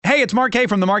Hey, it's Mark K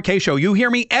from The Mark K Show. You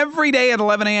hear me every day at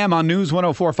 11 a.m. on News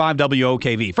 104.5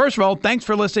 WOKV. First of all, thanks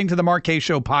for listening to The Mark K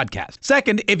Show podcast.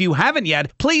 Second, if you haven't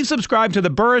yet, please subscribe to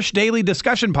the Burrish Daily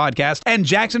Discussion podcast and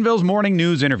Jacksonville's Morning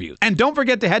News interviews. And don't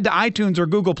forget to head to iTunes or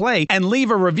Google Play and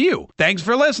leave a review. Thanks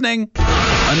for listening.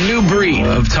 A new breed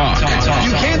of talk.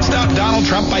 You can't stop Donald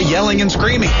Trump by yelling and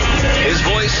screaming. His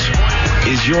voice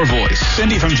is your voice.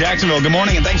 Cindy from Jacksonville, good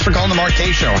morning, and thanks for calling The Mark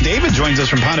K Show. David joins us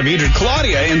from Ponte Vedra.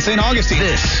 Claudia in St. Augustine.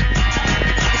 This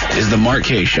is The Mark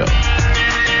K Show.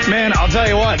 Man, I'll tell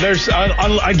you what, there's,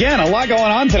 again, a lot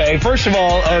going on today. First of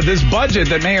all, this budget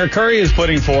that Mayor Curry is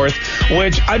putting forth,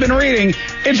 which I've been reading,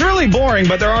 it's really boring,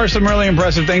 but there are some really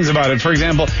impressive things about it. For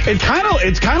example,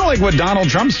 it's kind of like what Donald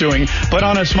Trump's doing, but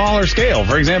on a smaller scale.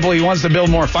 For example, he wants to build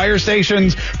more fire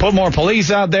stations, put more police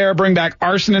out there, bring back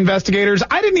arson investigators.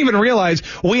 I didn't even realize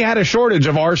we had a shortage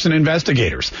of arson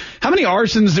investigators. How many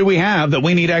arsons do we have that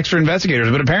we need extra investigators?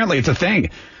 But apparently it's a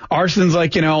thing. Arson's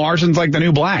like the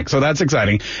new black. So that's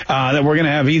exciting. That we're going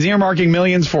to have, he's earmarking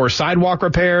millions for sidewalk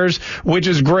repairs, which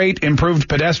is great. Improved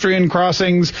pedestrian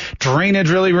crossings, drainage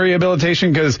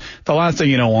rehabilitation, because the last thing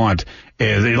you want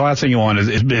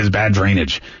is bad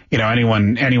drainage.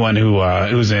 Anyone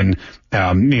who's in,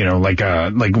 like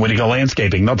when you go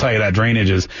landscaping, they'll tell you that drainage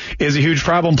is a huge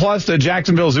problem. Plus, the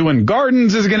Jacksonville Zoo and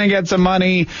Gardens is going to get some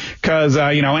money because,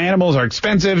 animals are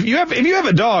expensive. If you have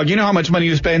a dog, you know how much money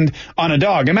you spend on a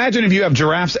dog. Imagine if you have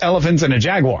giraffes, elephants, and a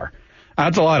jaguar.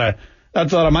 That's a lot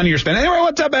of money you're spending. Anyway,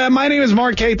 what's up? My name is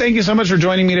Mark K. Thank you so much for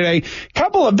joining me today.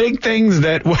 Couple of big things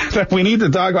that we need to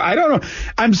talk about. I don't know.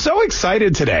 I'm so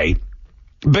excited today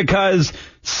because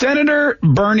Senator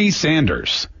Bernie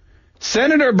Sanders,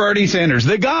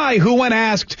 the guy who, when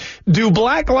asked, do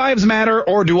Black Lives Matter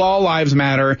or do all lives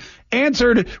matter,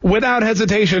 answered without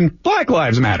hesitation, Black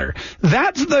Lives Matter.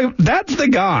 That's the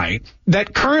guy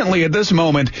that currently at this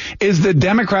moment is the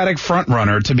Democratic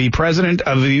frontrunner to be president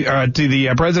of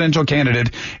the presidential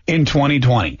candidate in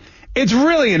 2020. It's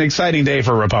really an exciting day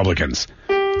for Republicans.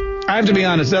 I have to be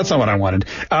honest, that's not what I wanted.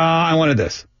 I wanted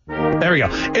this. There we go.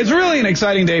 It's really an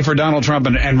exciting day for Donald Trump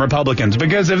and Republicans,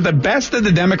 because if the best that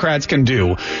the Democrats can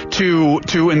do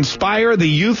to inspire the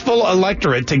youthful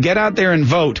electorate to get out there and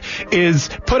vote is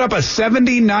put up a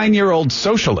 79-year-old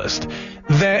socialist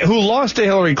who lost to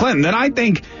Hillary Clinton, then I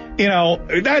think,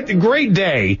 that great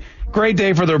day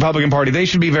for the Republican Party. They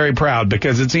should be very proud,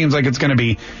 because it seems like it's going to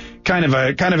be kind of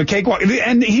a cakewalk.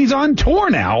 And he's on tour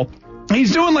now.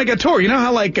 He's doing like a tour. You know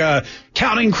how like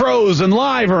Counting Crows and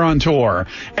Live are on tour,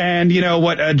 and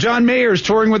John Mayer's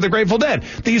touring with the Grateful Dead.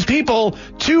 These people,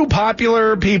 two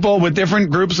popular people with different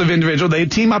groups of individuals, they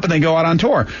team up and they go out on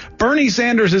tour. Bernie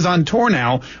Sanders is on tour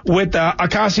now with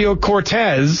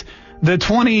Ocasio-Cortez, the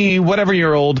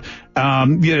 20-whatever-year-old,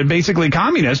 basically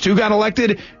communist who got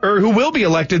elected, or who will be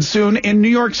elected soon in New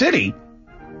York City.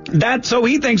 So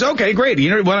he thinks, okay, great. You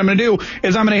know what I'm going to do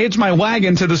is I'm going to hitch my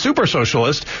wagon to the super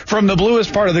socialist from the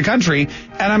bluest part of the country,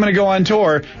 and I'm going to go on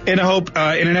tour in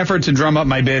an effort to drum up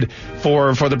my bid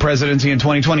for the presidency in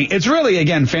 2020. It's really,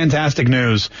 again, fantastic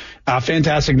news.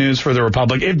 Fantastic news for the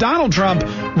Republic. If Donald Trump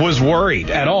was worried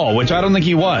at all, which I don't think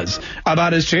he was,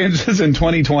 about his chances in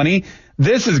 2020,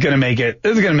 this is going to make it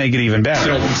even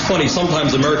better. It's funny.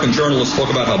 Sometimes American journalists talk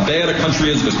about how bad a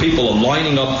country is because people are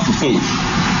lining up for food.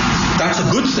 That's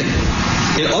a good thing.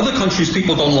 In other countries,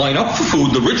 people don't line up for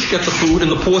food. The rich get the food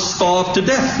and the poor starve to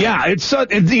death. Yeah,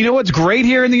 what's great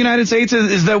here in the United States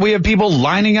is that we have people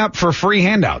lining up for free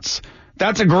handouts.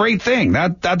 That's a great thing.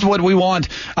 That's what we want.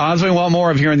 That's what we want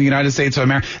more of here in the United States of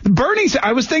America.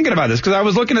 I was thinking about this because I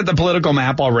was looking at the political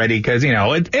map already because,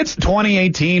 it's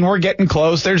 2018. We're getting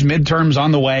close. There's midterms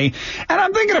on the way. And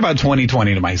I'm thinking about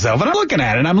 2020 to myself. And I'm looking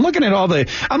at it. I'm looking at all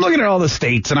the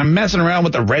states, and I'm messing around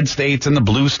with the red states and the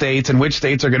blue states and which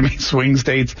states are going to be swing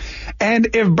states.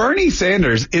 And if Bernie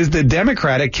Sanders is the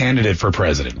Democratic candidate for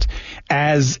president,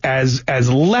 as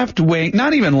left wing,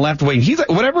 not even left wing, he's like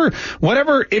whatever,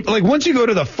 once you go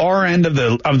to the far end of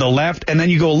the left and then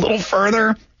you go a little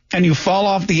further and you fall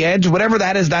off the edge, whatever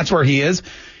that is, that's where he is.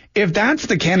 If that's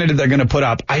the candidate they're going to put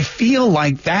up, I feel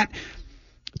like that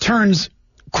turns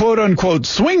quote unquote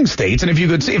swing states. And if you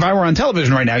could see, if I were on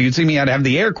television right now, you'd see me, I'd have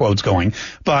the air quotes going,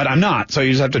 but I'm not. So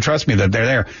you just have to trust me that they're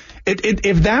there.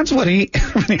 If that's what he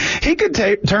could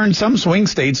turn some swing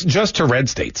states just to red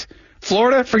states.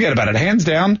 Florida, forget about it. Hands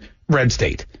down, red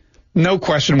state. No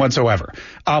question whatsoever.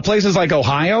 Places like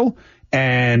Ohio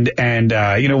and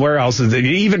where else is it?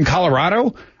 Even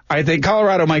Colorado. I think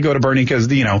Colorado might go to Bernie because,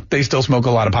 they still smoke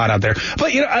a lot of pot out there.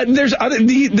 But, there's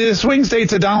the swing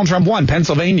states that Donald Trump won,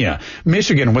 Pennsylvania,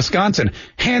 Michigan, Wisconsin.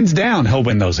 Hands down, he'll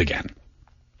win those again.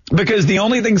 Because the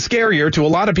only thing scarier to a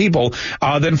lot of people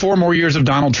than 4 more years of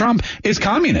Donald Trump is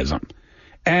communism.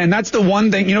 And that's the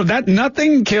one thing, that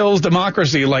nothing kills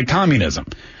democracy like communism.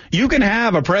 You can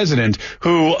have a president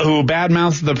who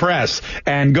badmouths the press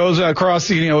and goes across,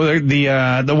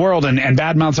 the world and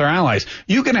badmouths our allies.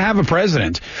 You can have a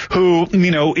president who,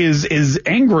 is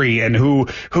angry and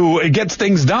who gets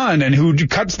things done and who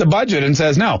cuts the budget and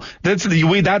says, no, that's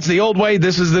the old way.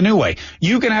 This is the new way.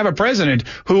 You can have a president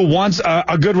who wants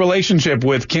a good relationship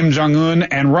with Kim Jong-un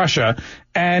and Russia.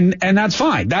 And that's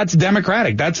fine. That's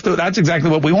democratic. That's exactly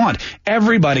what we want.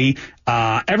 Everybody's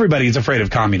afraid of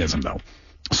communism, though.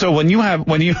 So when you have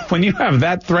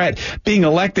that threat being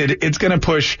elected, it's going to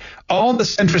push all the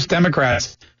centrist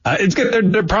Democrats.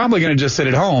 They're probably going to just sit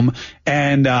at home,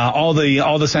 and all the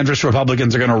centrist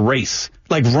Republicans are going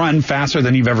to run faster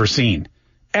than you've ever seen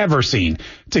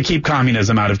to keep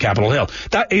communism out of Capitol Hill.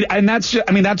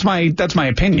 That's my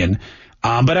opinion.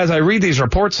 But as I read these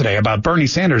reports today about Bernie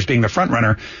Sanders being the front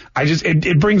runner,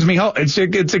 it brings me hope.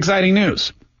 It's exciting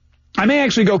news. I may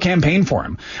actually go campaign for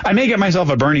him. I may get myself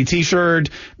a Bernie t-shirt,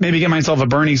 maybe get myself a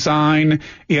Bernie sign,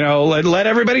 let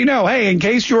everybody know, hey, in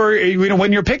case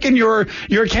when you're picking your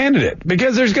candidate,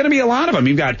 because there's going to be a lot of them.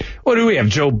 You've got, what do we have?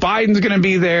 Joe Biden's going to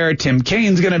be there. Tim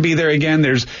Kaine's going to be there again.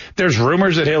 There's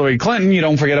rumors that Hillary Clinton, you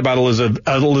don't forget about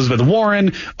Elizabeth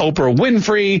Warren, Oprah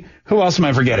Winfrey. Who else am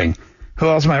I forgetting?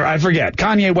 I forget.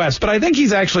 Kanye West, but I think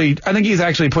he's actually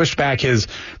pushed back his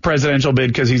presidential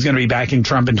bid because he's going to be backing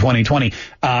Trump in 2020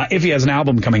 if he has an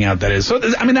album coming out, that is. So,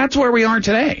 that's where we are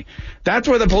today. That's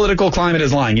where the political climate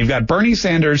is lying. You've got Bernie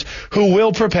Sanders, who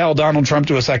will propel Donald Trump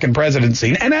to a second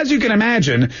presidency. And as you can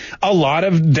imagine, a lot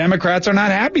of Democrats are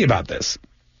not happy about this.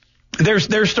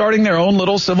 They're starting their own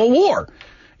little civil war.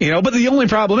 But the only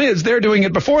problem is they're doing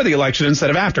it before the election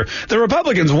instead of after. The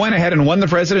Republicans went ahead and won the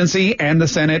presidency and the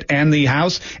Senate and the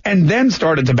House and then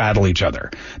started to battle each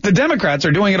other. The Democrats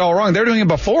are doing it all wrong. They're doing it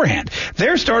beforehand.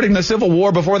 They're starting the civil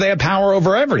war before they have power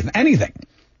over anything.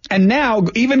 And now,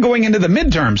 even going into the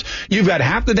midterms, you've got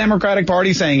half the Democratic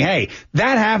Party saying, hey,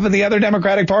 that half of the other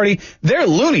Democratic Party, they're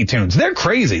Looney Tunes. They're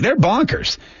crazy. They're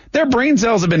bonkers. Their brain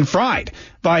cells have been fried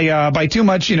by too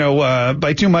much marijuana.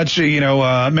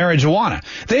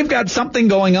 They've got something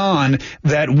going on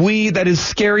that is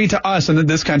scary to us and that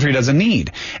this country doesn't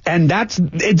need. And I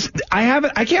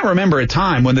can't remember a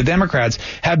time when the Democrats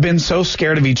have been so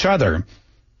scared of each other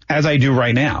as I do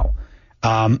right now.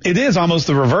 It is almost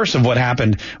the reverse of what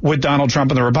happened with Donald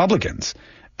Trump and the Republicans.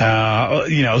 But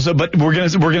we're going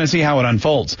to see how it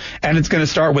unfolds. And it's going to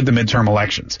start with the midterm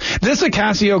elections. This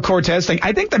Ocasio-Cortez thing,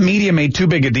 I think the media made too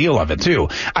big a deal of it too.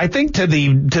 I think to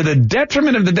the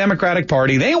detriment of the Democratic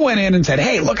Party, they went in and said,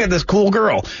 hey, look at this cool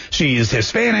girl. She's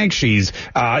Hispanic. She's,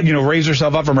 raised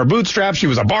herself up from her bootstraps. She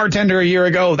was a bartender a year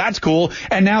ago. That's cool.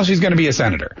 And now she's going to be a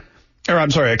senator. Or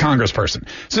I'm sorry, a congressperson.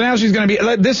 So now she's going to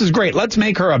be, this is great. Let's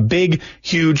make her a big,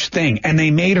 huge thing. And they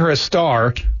made her a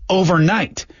star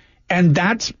overnight. And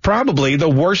that's probably the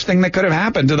worst thing that could have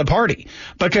happened to the party.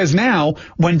 Because now,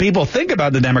 when people think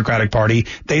about the Democratic Party,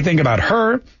 they think about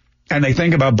her and they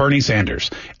think about Bernie Sanders.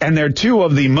 And they're two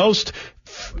of the most,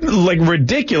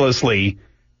 ridiculously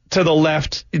to the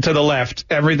left,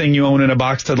 everything you own in a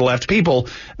box to the left people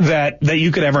that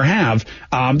you could ever have.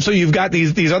 So you've got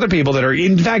these other people that are,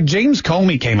 in fact, James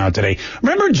Comey came out today.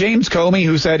 Remember James Comey,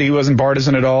 who said he wasn't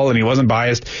partisan at all and he wasn't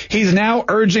biased? He's now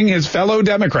urging his fellow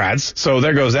Democrats, so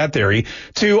there goes that theory,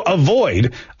 to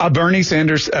avoid a Bernie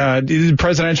Sanders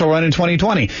presidential run in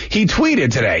 2020. He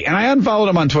tweeted today, and I unfollowed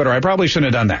him on Twitter. I probably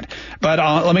shouldn't have done that. But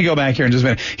let me go back here in just a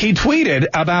minute. He tweeted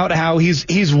about how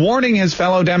he's warning his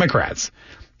fellow Democrats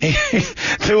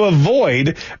to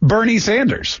avoid Bernie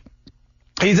Sanders.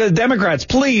 He says, Democrats,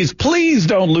 please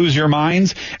don't lose your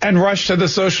minds and rush to the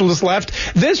socialist left.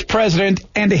 This president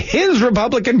and his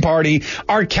Republican Party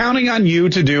are counting on you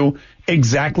to do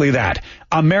exactly that.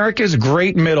 America's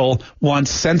great middle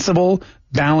wants sensible,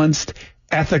 balanced,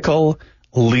 ethical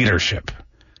leadership.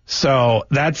 So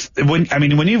that's when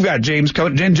you've got James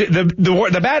Comey,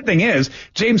 the bad thing is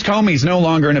James Comey's no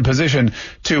longer in a position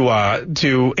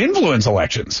to influence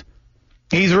elections.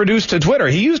 He's reduced to Twitter.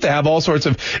 He used to have all sorts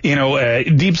of,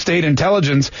 deep state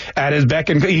intelligence at his beck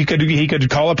and he could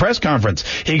call a press conference.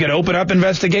 He could open up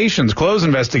investigations, close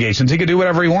investigations. He could do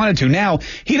whatever he wanted to. Now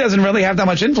he doesn't really have that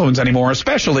much influence anymore,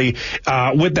 especially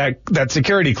with that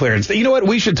security clearance. You know what?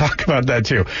 We should talk about that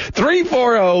too.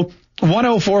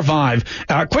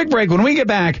 340-1045. Quick break. When we get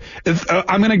back,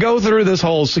 I'm going to go through this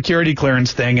whole security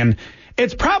clearance thing, and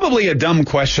it's probably a dumb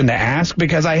question to ask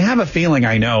because I have a feeling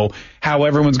I know how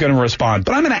everyone's going to respond,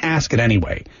 but I'm going to ask it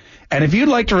anyway. And if you'd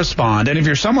like to respond, and if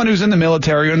you're someone who's in the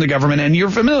military or in the government and you're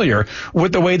familiar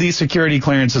with the way these security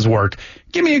clearances work,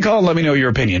 give me a call and let me know your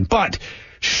opinion. But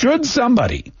should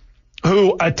somebody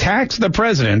who attacks the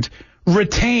president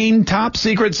retain top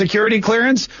secret security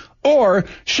clearance, or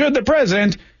should the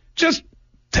president just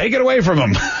take it away from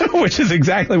him, which is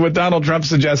exactly what Donald Trump's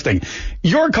suggesting?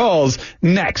 Your calls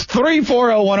next.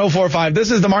 340-1045.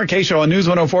 This is the Mark Kaye Show on News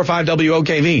 104.5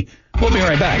 WOKV. We'll be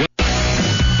right back.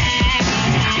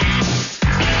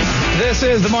 This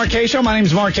is the Mark Kaye Show. My name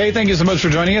is Mark Kaye. Thank you so much for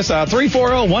joining us.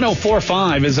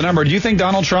 340-1045 is the number. Do you think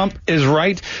Donald Trump is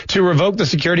right to revoke the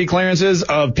security clearances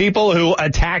of people who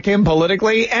attack him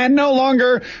politically and no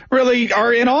longer really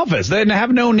are in office? They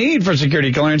have no need for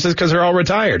security clearances because they're all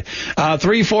retired.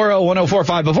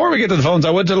 340-1045. Before we get to the phones,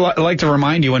 I would like to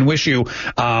remind you and wish you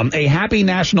a happy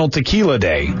National Tequila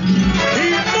Day.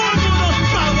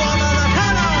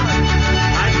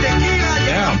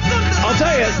 I'll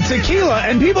tell you, tequila,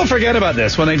 and people forget about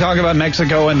this when they talk about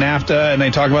Mexico and NAFTA and they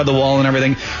talk about the wall and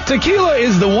everything. Tequila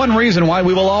is the one reason why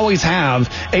we will always have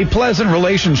a pleasant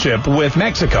relationship with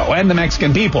Mexico and the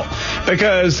Mexican people,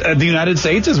 because the United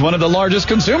States is one of the largest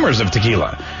consumers of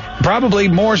tequila, probably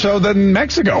more so than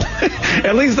Mexico,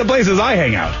 at least the places I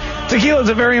hang out. Tequila is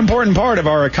a very important part of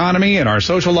our economy and our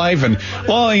social life and,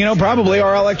 well, you know, probably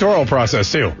our electoral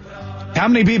process, too. How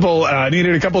many people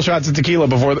needed a couple shots of tequila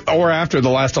before or after the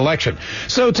last election?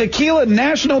 So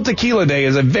National Tequila Day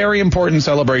is a very important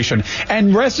celebration.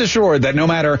 And rest assured that no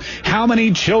matter how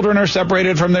many children are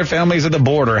separated from their families at the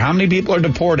border, how many people are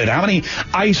deported, how many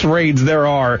ICE raids there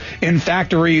are in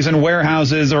factories and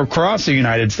warehouses or across the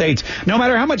United States, no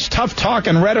matter how much tough talk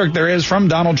and rhetoric there is from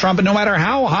Donald Trump, and no matter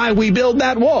how high we build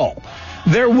that wall,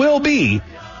 there will be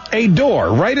a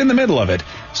door right in the middle of it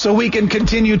so we can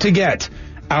continue to get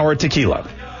our tequila,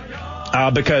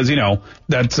 because, you know,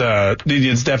 that's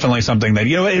it's definitely something that,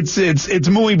 you know, it's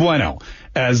muy bueno,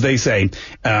 as they say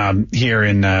here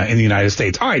in the United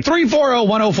States. All right,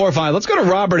 340-1045. Let's go to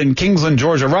Robert in Kingsland,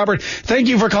 Georgia. Robert, thank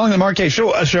you for calling the Mark Kaye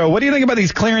Show. What do you think about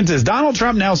these clearances? Donald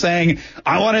Trump now saying,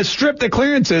 I want to strip the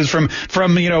clearances from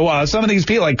you know, some of these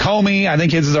people like Comey. I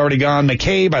think his is already gone.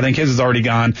 McCabe, I think his is already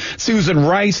gone. Susan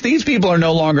Rice. These people are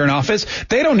no longer in office.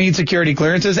 They don't need security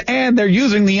clearances, and they're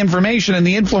using the information and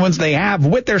the influence they have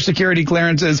with their security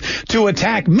clearances to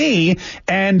attack me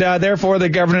and therefore the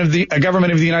government of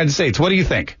the United States. What do you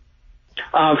think?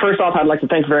 First off, I'd like to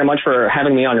thank you very much for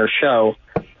having me on your show.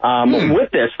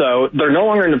 With this, though, they're no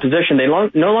longer in a position, they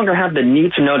no longer have the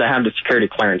need to know to have the security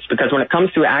clearance, because when it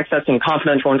comes to accessing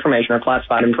confidential information or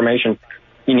classified information,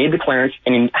 you need the clearance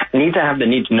and you need to have the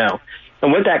need to know.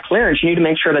 And with that clearance, you need to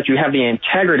make sure that you have the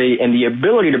integrity and the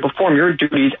ability to perform your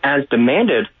duties as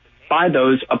demanded by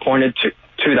those appointed to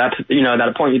that, you know, that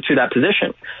appoint you to that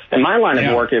position. In my line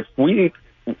of work, if we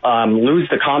lose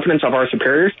the confidence of our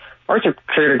superiors, our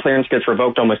security clearance gets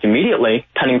revoked almost immediately,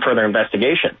 pending further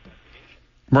investigation.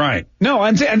 Right. No,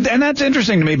 and that's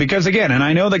interesting to me because, again, and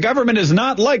I know the government is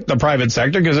not like the private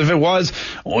sector, because if it was,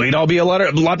 we'd all be a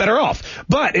lot better off.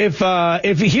 But if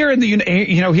here in the,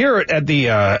 you know, here at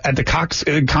the Cox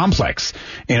complex,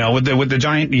 you know, with the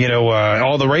giant, you know,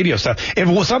 all the radio stuff,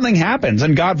 if something happens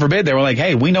and God forbid they were like,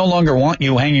 hey, we no longer want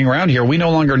you hanging around here, we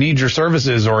no longer need your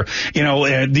services, or, you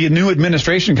know, the new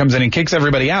administration comes in and kicks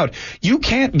everybody out, you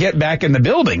can't get back in the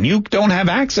building. You don't have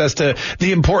access to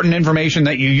the important information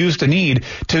that you used to need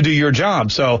to do your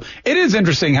job. So it is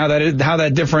interesting how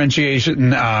that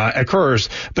differentiation occurs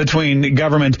between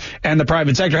government and the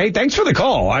private sector. Hey, thanks for the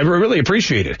call. I really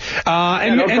appreciate it.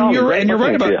 You're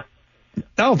right about.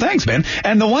 Oh, thanks, man.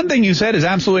 And the one thing you said is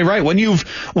absolutely right. When you've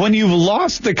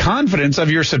lost the confidence of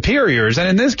your superiors, and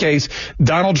in this case,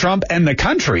 Donald Trump and the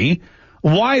country,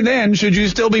 why then should you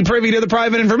still be privy to the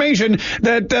private information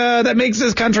that makes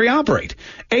this country operate?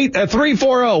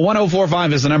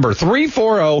 340-1045 is the number.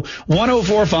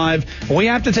 340-1045. We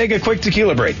have to take a quick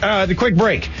tequila break. The quick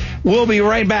break. We'll be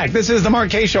right back. This is the Mark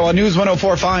Kaye Show on News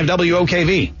 104.5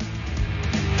 WOKV.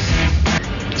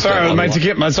 Sorry,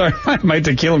 my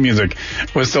tequila music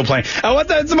was still playing.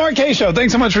 It's the Mark Kaye Show.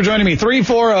 Thanks so much for joining me.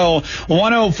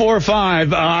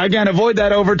 340-1045. Again, avoid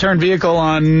that overturned vehicle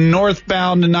on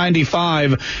northbound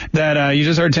 95 that you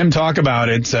just heard Tim talk about.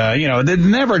 It's, you know, it's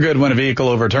never good when a vehicle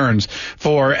overturns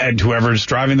for whoever's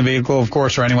driving the vehicle, of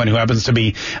course, or anyone who happens to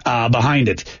be behind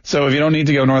it. So if you don't need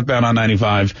to go northbound on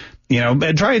 95,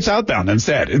 Try it southbound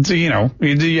instead. It's, you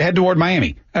head toward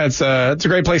Miami. It's a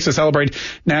great place to celebrate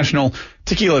National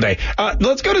Tequila Day.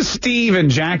 Let's go to Steve in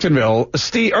Jacksonville. Let's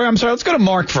go to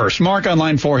Mark first. Mark on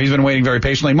line 4. He's been waiting very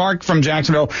patiently. Mark from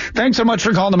Jacksonville. Thanks so much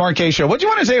for calling the Mark K Show. What do you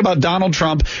want to say about Donald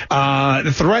Trump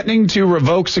threatening to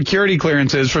revoke security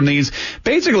clearances from these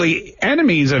basically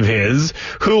enemies of his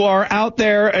who are out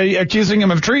there accusing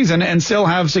him of treason and still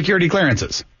have security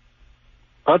clearances?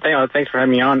 Well, thanks for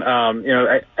having me on.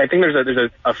 I think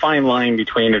there's a fine line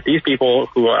between if these people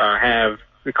who have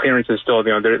the clearances still,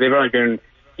 they've already been,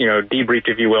 debriefed,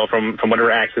 if you will, from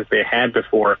whatever access they had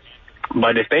before.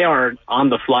 But if they are on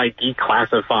the fly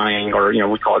declassifying or,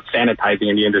 we call it sanitizing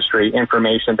in the industry,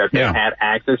 information that they had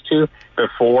access to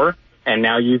before and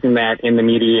now using that in the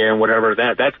media and whatever,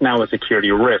 that's now a security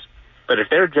risk. But if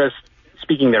they're just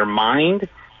speaking their mind,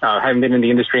 having been in the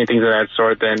industry and things of that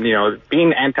sort, then,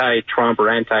 being anti-Trump or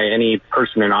anti-any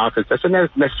person in office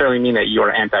doesn't necessarily mean that you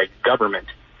are anti-government.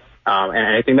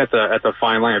 And I think that's a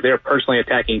fine line. If they're personally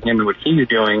attacking him and what he's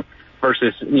doing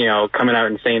versus, coming out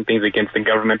and saying things against the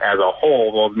government as a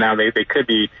whole, well, now they could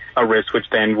be a risk, which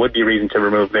then would be reason to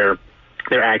remove their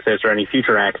access or any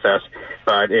future access.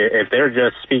 But if they're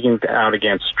just speaking out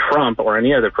against Trump or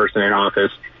any other person in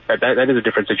office, that is a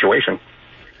different situation.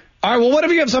 All right, well, what if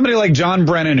you have somebody like John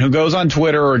Brennan who goes on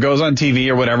Twitter or goes on TV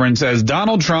or whatever and says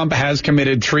Donald Trump has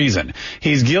committed treason.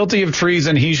 He's guilty of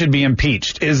treason. He should be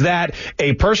impeached. Is that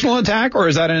a personal attack or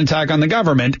is that an attack on the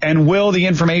government? And will the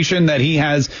information that he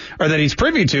has or that he's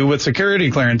privy to with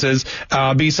security clearances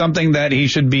be something that he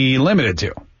should be limited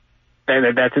to?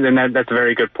 And that's a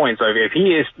very good point. So if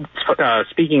he is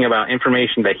speaking about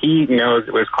information that he knows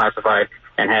was classified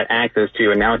and had access to,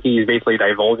 and now he's basically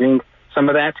divulging some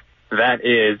of that, that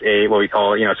is what we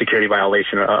call, security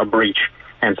violation, a breach.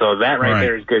 And so that right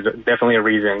there is good, definitely a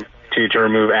reason to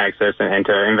remove access and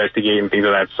to investigate and things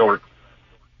of that sort.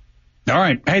 All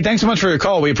right. Hey, thanks so much for your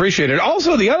call. We appreciate it.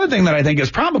 Also, the other thing that I think is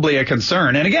probably a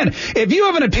concern, and again, if you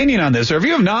have an opinion on this or if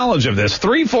you have knowledge of this,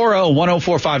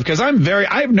 340-1045, because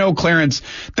I have no clearance.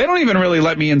 They don't even really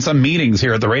let me in some meetings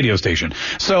here at the radio station.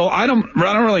 So I don't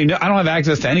really know. I don't have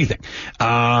access to anything.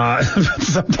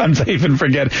 Sometimes I even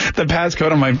forget the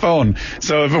passcode on my phone.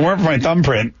 So if it weren't for my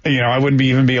thumbprint, I wouldn't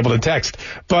even be able to text.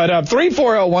 But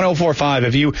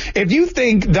 340-1045, if you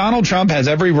think Donald Trump has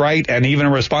every right and even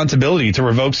a responsibility to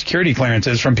revoke security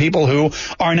clearances from people who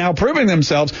are now proving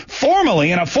themselves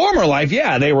formally in a former life.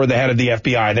 Yeah, they were the head of the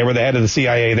FBI. They were the head of the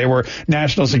CIA. They were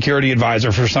national security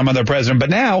advisor for some other president. But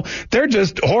now they're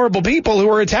just horrible people who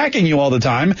are attacking you all the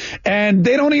time. And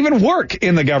they don't even work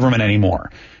in the government anymore.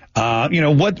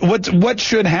 What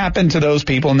should happen to those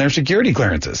people and their security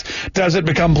clearances? Does it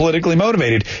become politically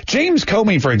motivated? James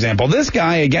Comey, for example, this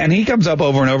guy, again, he comes up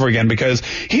over and over again because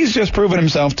he's just proven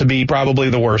himself to be probably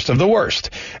the worst of the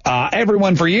worst.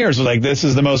 Everyone for years was like, this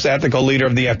is the most ethical leader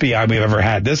of the FBI we've ever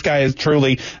had. This guy is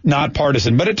truly not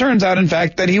partisan. But it turns out, in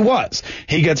fact, that he was.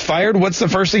 He gets fired. What's the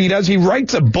first thing he does? He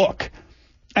writes a book.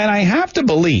 And I have to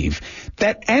believe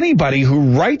that anybody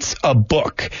who writes a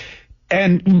book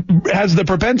and has the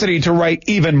propensity to write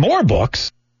even more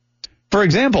books. For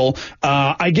example,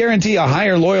 I guarantee a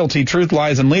higher loyalty, truth,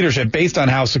 lies, and leadership based on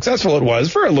how successful it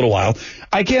was for a little while.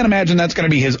 I can't imagine that's going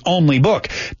to be his only book.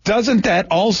 Doesn't that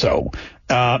also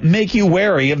make you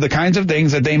wary of the kinds of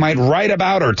things that they might write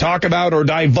about or talk about or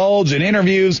divulge in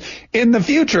interviews in the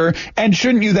future? And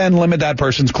shouldn't you then limit that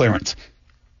person's clearance?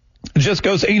 Just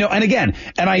goes, and again,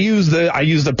 and I use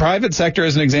the private sector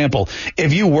as an example.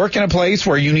 If you work in a place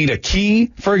where you need a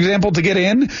key, for example, to get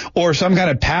in or some kind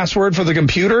of password for the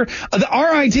computer, the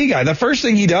IT guy, the first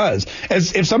thing he does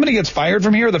is if somebody gets fired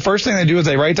from here, the first thing they do is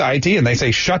they write to IT and they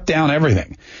say, shut down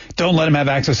everything. Don't let them have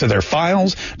access to their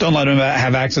files. Don't let them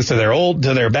have access to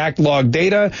their backlog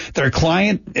data, their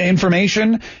client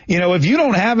information. If you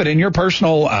don't have it in your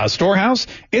personal storehouse,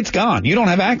 it's gone. You don't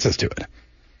have access to it.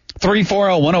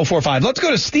 340-1045. Let's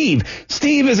go to Steve.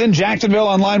 Steve is in Jacksonville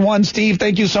on line 1. Steve,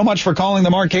 thank you so much for calling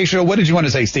the Mark K Show. What did you want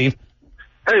to say, Steve?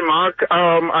 Hey, Mark.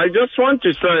 I just want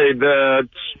to say that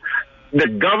the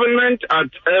government at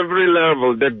every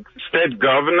level, the state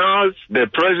governors, the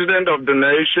president of the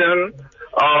nation,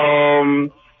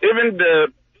 even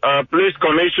the police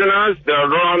commissioners, they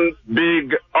run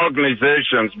big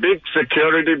organizations, big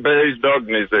security-based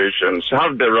organizations,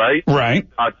 have the right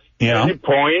at any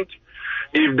point.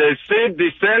 If they see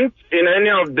dissent in any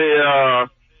of the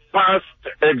past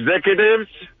executives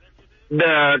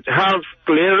that have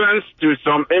clearance to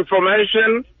some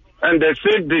information and they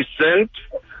see dissent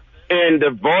in the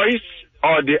voice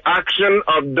or the action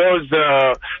of those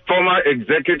former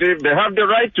executives, they have the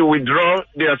right to withdraw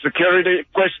their security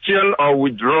question or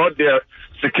withdraw their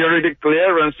security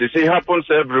clearances. It happens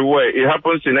everywhere. It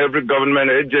happens in every government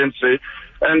agency.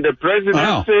 And the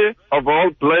presidency of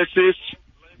all places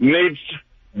needs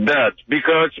that,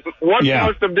 because what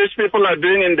most of these people are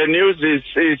doing in the news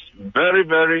is very,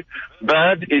 very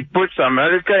bad. It puts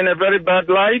America in a very bad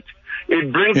light.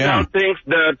 It brings out things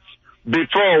that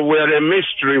before were a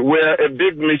mystery, were a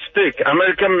big mistake,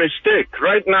 American mistake.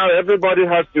 Right now, everybody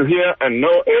has to hear and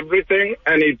know everything,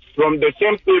 and it's from the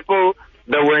same people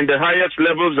that were in the highest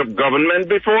levels of government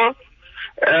before.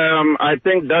 I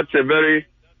think that's a very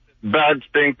bad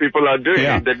thing people are doing.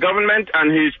 Yeah. The government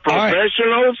and his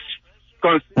professionals.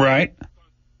 Right.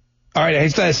 All right, hey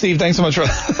Steve, thanks so much for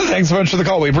the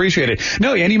call. We appreciate it.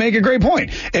 No, and you make a great point.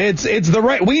 It's the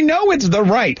right. We know it's the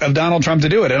right of Donald Trump to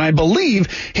do it, and I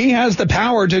believe he has the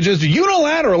power to just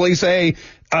unilaterally say,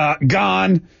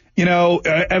 gone.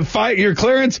 Your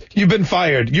clearance, you've been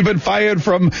fired. You've been fired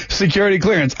from security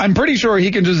clearance. I'm pretty sure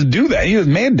he can just do that. He was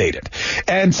mandated.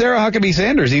 And Sarah Huckabee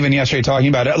Sanders, even yesterday talking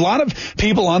about it, a lot of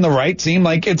people on the right seem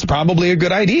like it's probably a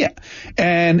good idea.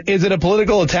 And is it a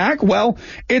political attack? Well,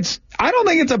 I don't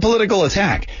think it's a political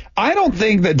attack. I don't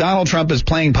think that Donald Trump is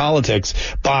playing politics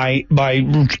by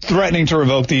threatening to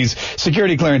revoke these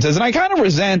security clearances. And I kind of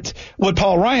resent what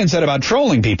Paul Ryan said about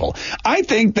trolling people. I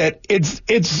think that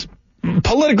it's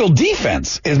political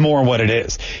defense is more what it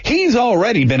is. He's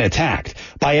already been attacked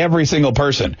by every single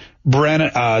person.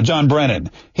 John Brennan.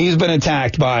 He's been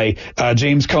attacked by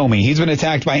James Comey. He's been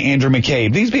attacked by Andrew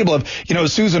McCabe. These people have,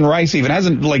 Susan Rice even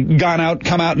hasn't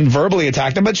come out and verbally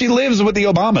attacked him, but she lives with the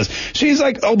Obamas. She's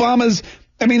like Obama's.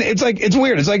 I mean, it's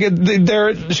weird. It's like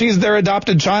she's their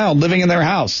adopted child living in their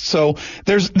house. So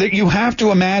you have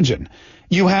to imagine.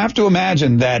 You have to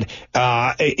imagine that,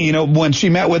 when she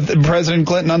met with President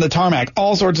Clinton on the tarmac,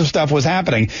 all sorts of stuff was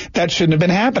happening that shouldn't have been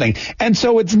happening. And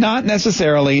so it's not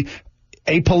necessarily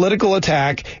a political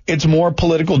attack. It's more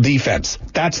political defense.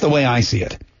 That's the way I see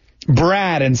it.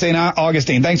 Brad in St.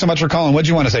 Augustine, thanks so much for calling. What do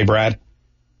you want to say, Brad?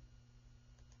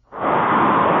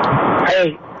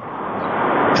 Hey.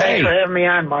 Thanks for having me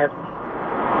on, Mark.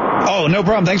 Oh, no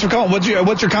problem. Thanks for calling.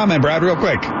 What's your comment, Brad, real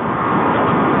quick?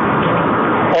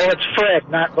 Oh, it's Fred,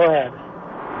 not Brad.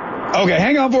 Okay,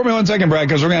 hang on for me 1 second, Brad,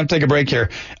 because we're going to have to take a break here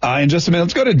in just a minute.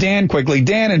 Let's go to Dan quickly.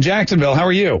 Dan in Jacksonville, how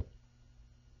are you?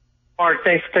 Mark,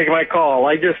 thanks for taking my call.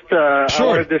 I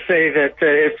wanted to say that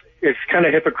it's kind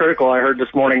of hypocritical. I heard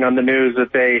this morning on the news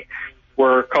that they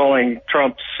were calling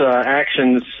Trump's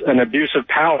actions an abuse of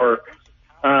power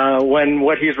when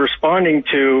what he's responding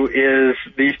to is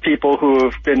these people who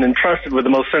have been entrusted with the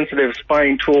most sensitive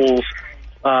spying tools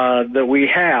that we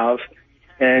have,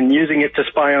 and using it to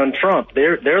spy on Trump.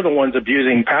 They're the ones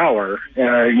abusing power,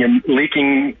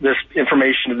 leaking this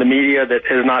information to the media that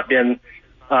has not been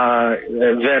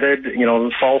vetted,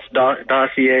 false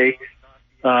dossier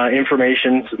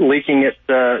information, leaking it,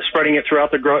 spreading it throughout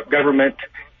the government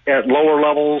at lower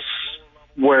levels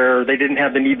where they didn't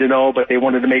have the need to know, but they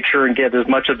wanted to make sure and get as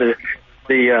much of the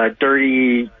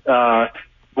dirty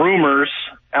rumors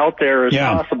out there as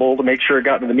possible to make sure it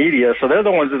got into the media. So they're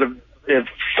the ones that have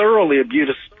thoroughly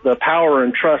abused the power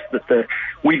and trust that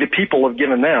we the people have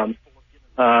given them.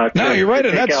 No, you're right.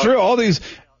 That's true. All these.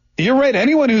 You're right.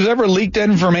 Anyone who's ever leaked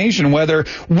information, whether,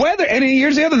 and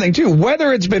here's the other thing too,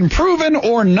 whether it's been proven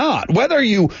or not, whether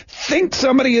you think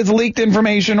somebody has leaked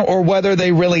information or whether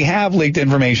they really have leaked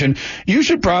information, you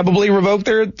should probably revoke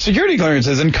their security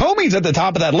clearances. And Comey's at the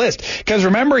top of that list. Because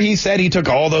remember, he said he took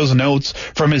all those notes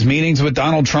from his meetings with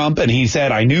Donald Trump, and he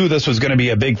said, I knew this was going to be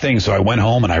a big thing, so I went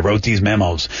home and I wrote these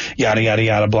memos, yada, yada,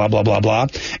 yada, blah, blah, blah, blah.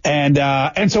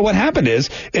 And so what happened is,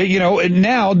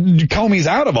 now Comey's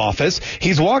out of office.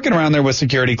 He's walking around there with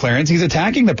security clearance. He's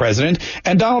attacking the president.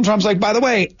 And Donald Trump's like, by the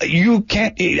way,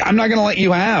 I'm not going to let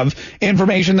you have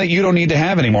information that you don't need to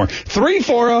have anymore.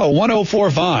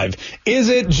 340-1045. Is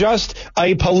it just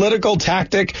a political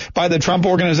tactic by the Trump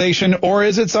organization, or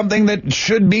is it something that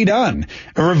should be done?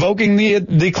 Revoking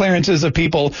the clearances of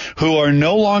people who are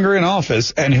no longer in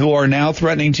office and who are now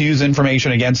threatening to use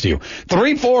information against you.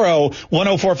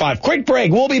 340-1045. Quick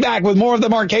break. We'll be back with more of the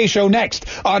Mark Kaye Show next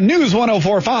on News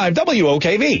 104.5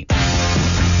 WOKV.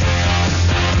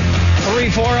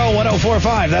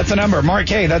 340-1045. That's the number. Mark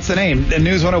Kaye, that's the name. And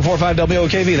News 104.5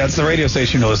 WOKV, that's the radio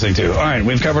station you're listening to. All right,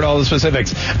 we've covered all the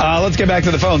specifics. Let's get back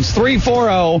to the phones.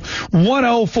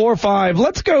 340-1045.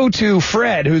 Let's go to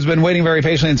Fred, who's been waiting very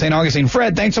patiently in St. Augustine.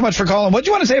 Fred, thanks so much for calling. What do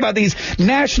you want to say about these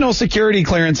national security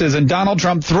clearances and Donald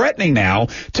Trump threatening now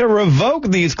to revoke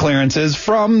these clearances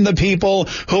from the people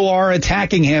who are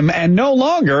attacking him and no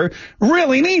longer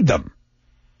really need them?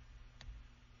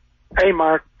 Hey,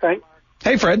 Mark.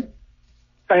 Hey, Fred.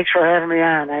 Thanks for having me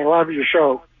on. I love your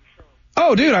show.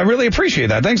 Oh, dude, I really appreciate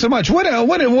that. Thanks so much.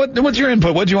 What's your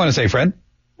input? What do you want to say, Fred?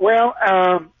 Well,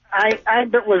 I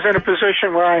was in a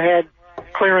position where I had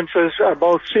clearances,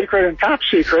 both secret and top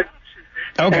secret.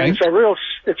 Okay. And it's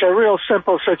a real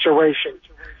simple situation.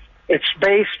 It's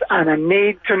based on a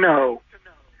need to know.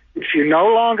 If you no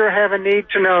longer have a need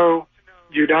to know,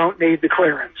 you don't need the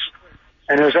clearance.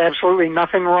 And there's absolutely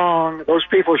nothing wrong. Those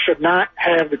people should not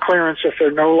have the clearance if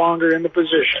they're no longer in the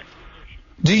position.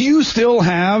 Do you still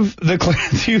have the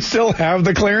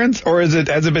clearance, or has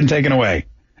it been taken away?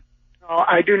 No,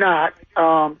 I do not.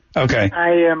 Okay.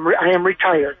 I am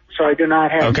retired, so I do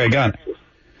not have. Okay, got it.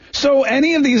 So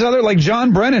any of these other, like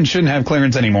John Brennan shouldn't have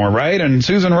clearance anymore, right? And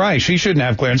Susan Rice, she shouldn't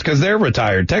have clearance because they're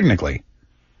retired, technically.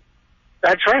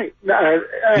 That's right.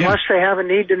 Unless they have a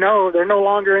need to know, they're no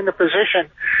longer in the position.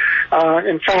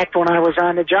 In fact, when I was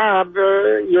on the job,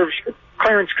 your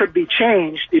clearance could be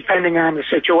changed depending on the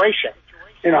situation.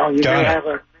 You know, you may have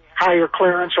a higher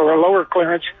clearance or a lower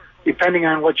clearance depending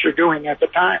on what you're doing at the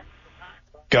time.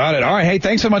 Got it. All right. Hey,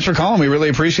 thanks so much for calling. We really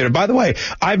appreciate it. By the way,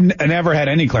 I've never had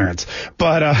any clearance,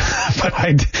 but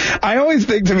I always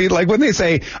think to me, like when they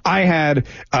say I had,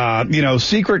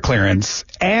 secret clearance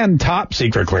and top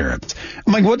secret clearance,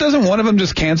 I'm like, what doesn't one of them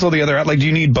just cancel the other out? Like, do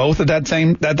you need both at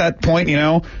that point, you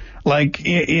know? Like,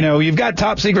 you've got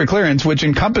top secret clearance, which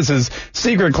encompasses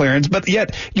secret clearance, but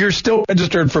yet you're still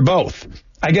registered for both.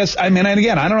 I guess, and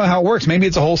again, I don't know how it works. Maybe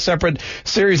it's a whole separate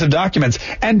series of documents.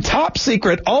 And top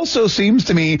secret also seems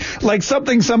to me like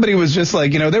somebody was just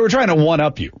like, they were trying to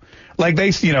one-up you. Like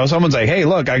someone's like, hey,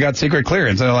 look, I got secret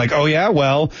clearance. And they're like, oh, yeah,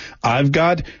 well, I've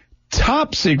got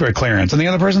top secret clearance. And the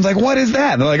other person's like, what is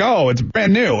that? And they're like, oh, it's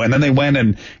brand new. And then they went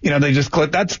and, they just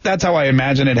clicked. That's how I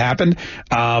imagine it happened.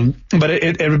 But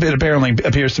it apparently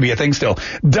appears to be a thing still.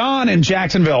 Don in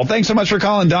Jacksonville. Thanks so much for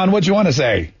calling, Don. What do you want to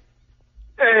say?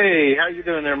 Hey, how you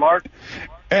doing there, Mark?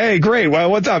 Hey, great. Well,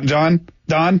 what's up, Don?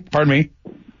 Pardon me.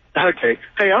 Okay.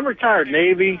 Hey, I'm retired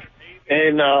Navy,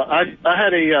 and I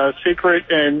had a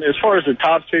secret, and as far as the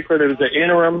top secret, it was the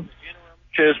interim,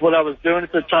 because what I was doing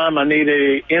at the time, I need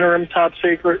a interim top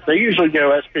secret. They usually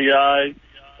go SPI,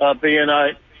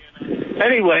 BNI.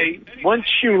 Anyway, once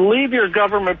you leave your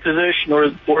government position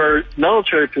or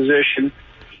military position,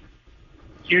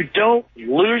 you don't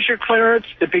lose your clearance.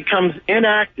 It becomes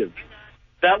inactive.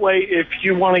 That way, if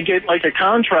you want to get like a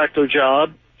contractor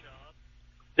job,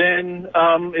 then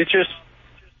it's just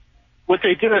what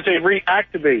they do is they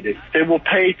reactivate it. They will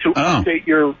pay to update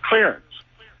your clearance.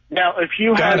 Now, if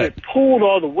you have it pulled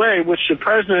all the way, which the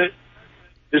president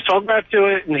is talking about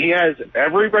doing it, and he has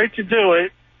every right to do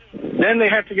it, then they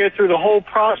have to go through the whole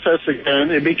process again.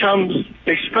 It becomes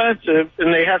expensive,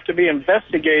 and they have to be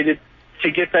investigated to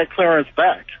get that clearance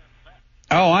back.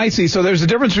 Oh, I see. So there's a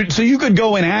difference. So you could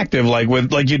go inactive like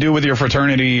you do with your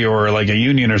fraternity or like a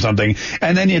union or something,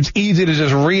 and then it's easy to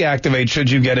just reactivate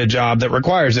should you get a job that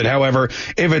requires it. However,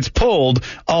 if it's pulled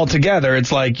altogether,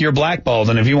 it's like you're blackballed,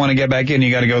 and if you want to get back in,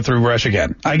 you got to go through Rush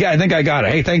again. I think I got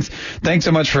it. Hey, thanks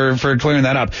so much for clearing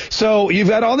that up. So you've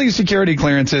got all these security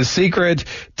clearances, secret,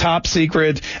 top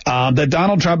secret, that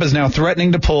Donald Trump is now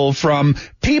threatening to pull from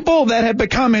people that have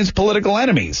become his political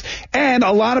enemies. And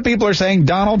a lot of people are saying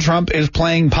Donald Trump is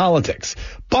playing politics.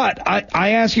 But I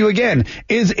ask you again,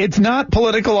 it's not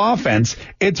political offense,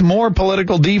 it's more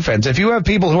political defense. If you have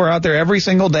people who are out there every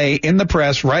single day in the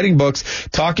press, writing books,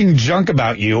 talking junk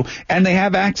about you, and they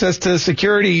have access to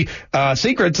security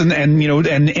secrets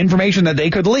and information that they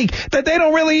could leak that they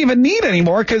don't really even need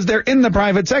anymore because they're in the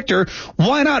private sector,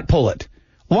 why not pull it?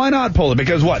 Why not pull it?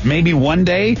 Because what? Maybe one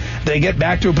day they get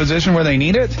back to a position where they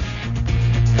need it?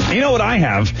 You know what I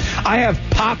have? I have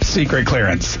top secret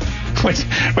clearance, which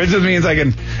just means I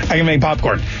can make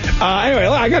popcorn. Anyway,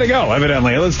 I got to go,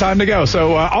 evidently. It's time to go.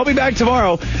 So I'll be back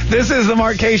tomorrow. This is the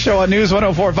Mark K Show on News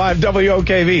 104.5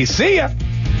 WOKV. See ya.